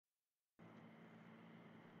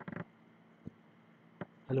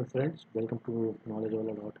Hello friends, welcome to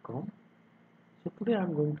knowledgeola.com. So today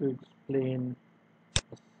I'm going to explain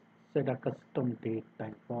a set a custom date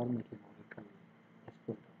time format in Oracle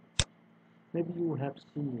SQL Developer. Maybe you have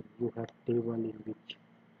seen you have table in which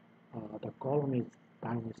the column is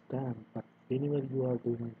timestamp, but whenever you are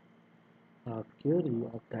doing a query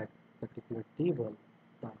of that particular table,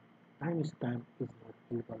 the timestamp is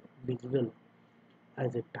not visible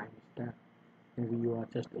as a timestamp. Maybe you are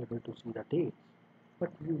just able to see the dates, but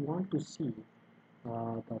you want to see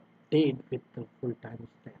the date with the full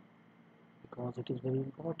timestamp because it is very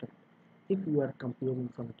important. If you are comparing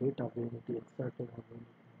some data when it is inserted or when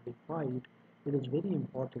it is modified, it is very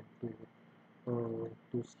important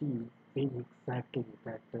to see when exactly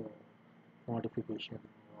that modification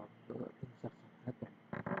or insertion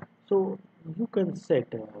happened. So you can set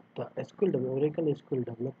the Oracle SQL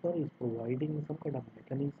Developer is providing some kind of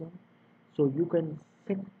mechanism, so you can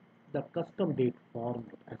set the custom date format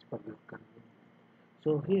as per your convenience.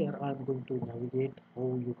 So here I'm going to navigate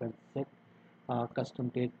how you can set custom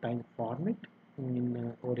date time format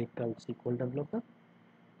in Oracle SQL Developer.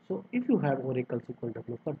 So if you have Oracle SQL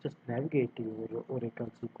Developer, just navigate to your Oracle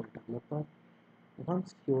SQL Developer.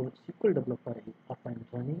 Once your SQL Developer is up and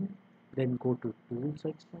running, then go to Tool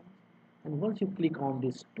section. And once you click on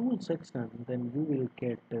this Tool section, then you will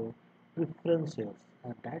get Preferences,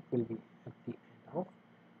 and that will be at the end of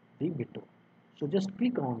the window. So just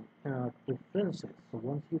click on Preferences. So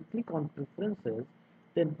once you click on Preferences,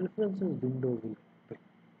 then Preferences window will open.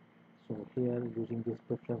 So here using this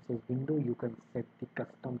preferences window you can set the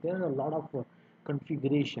custom. There are a lot of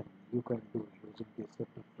configuration you can do using this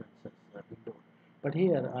preferences window, but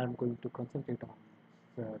here I am going to concentrate on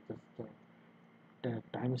just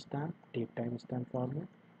the date timestamp format.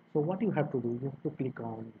 So what you have to do, you have to click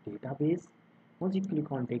on database. Once you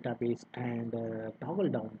click on database and toggle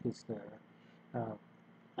down this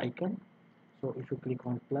icon, so if you click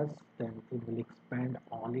on plus, then it will expand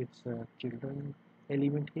all its children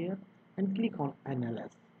element here, and click on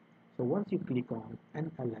NLS. So once you click on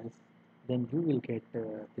NLS, then you will get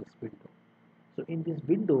this window. So in this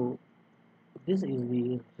window, this is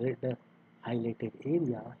the red highlighted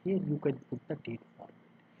area. Here you can put the date format.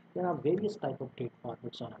 There are various type of date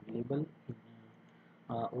formats are available in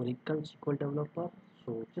Oracle SQL Developer.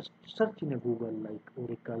 So just search in a Google like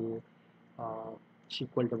Oracle uh,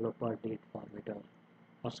 SQL Developer date formatter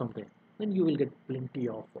or something. Then you will get plenty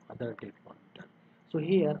of other date formatter. So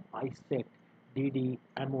here I set DD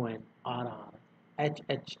MON RR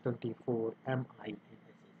HH24 MINSS.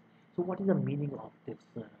 So what is the meaning of this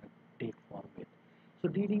date format? So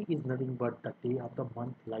DD is nothing but the day of the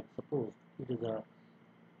month. Like suppose it is a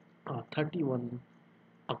 31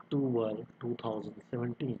 October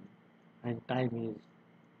 2017 and time is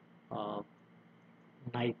uh,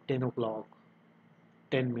 night 10 o'clock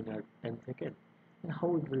 10 minutes 10 seconds. And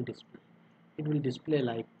how it will display? It will display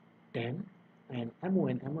like 10 and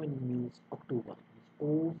MON means October,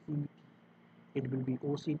 means OCT. It will be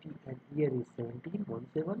OCT and year is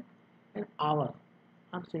 1717 and hour.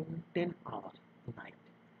 I'm saying 10 hour night.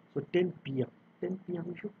 So 10 p.m. 10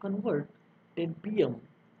 p.m. if you convert 10 p.m.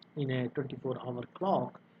 in a 24-hour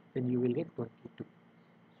clock, then you will get 22.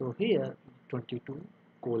 So here 22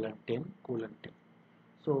 colon 10 colon 10.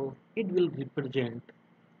 So it will represent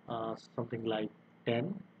something like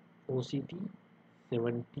 10 OCT,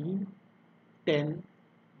 17, 10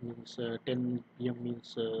 means 10 p.m.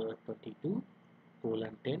 means 22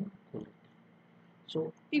 colon 10 colon 10.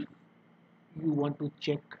 So if you want to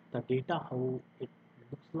check the data how it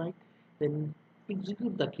looks like, then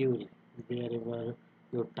execute the query wherever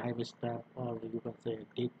your timestamp or you can say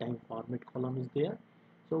date time format column is there.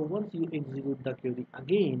 So once you execute the query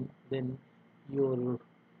again, then your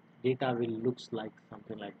data will looks like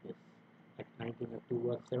something like this, like 19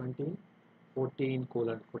 October 17 14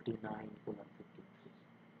 colon 49 colon 53.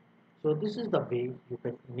 So this is the way you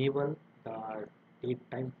can enable the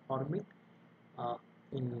date time format uh,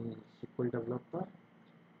 in SQL Developer.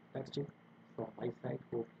 That's it from my side.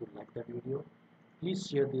 Hope you like the video. Please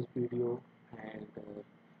share this video and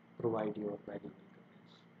provide your valuable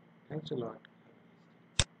comments. Thanks a lot.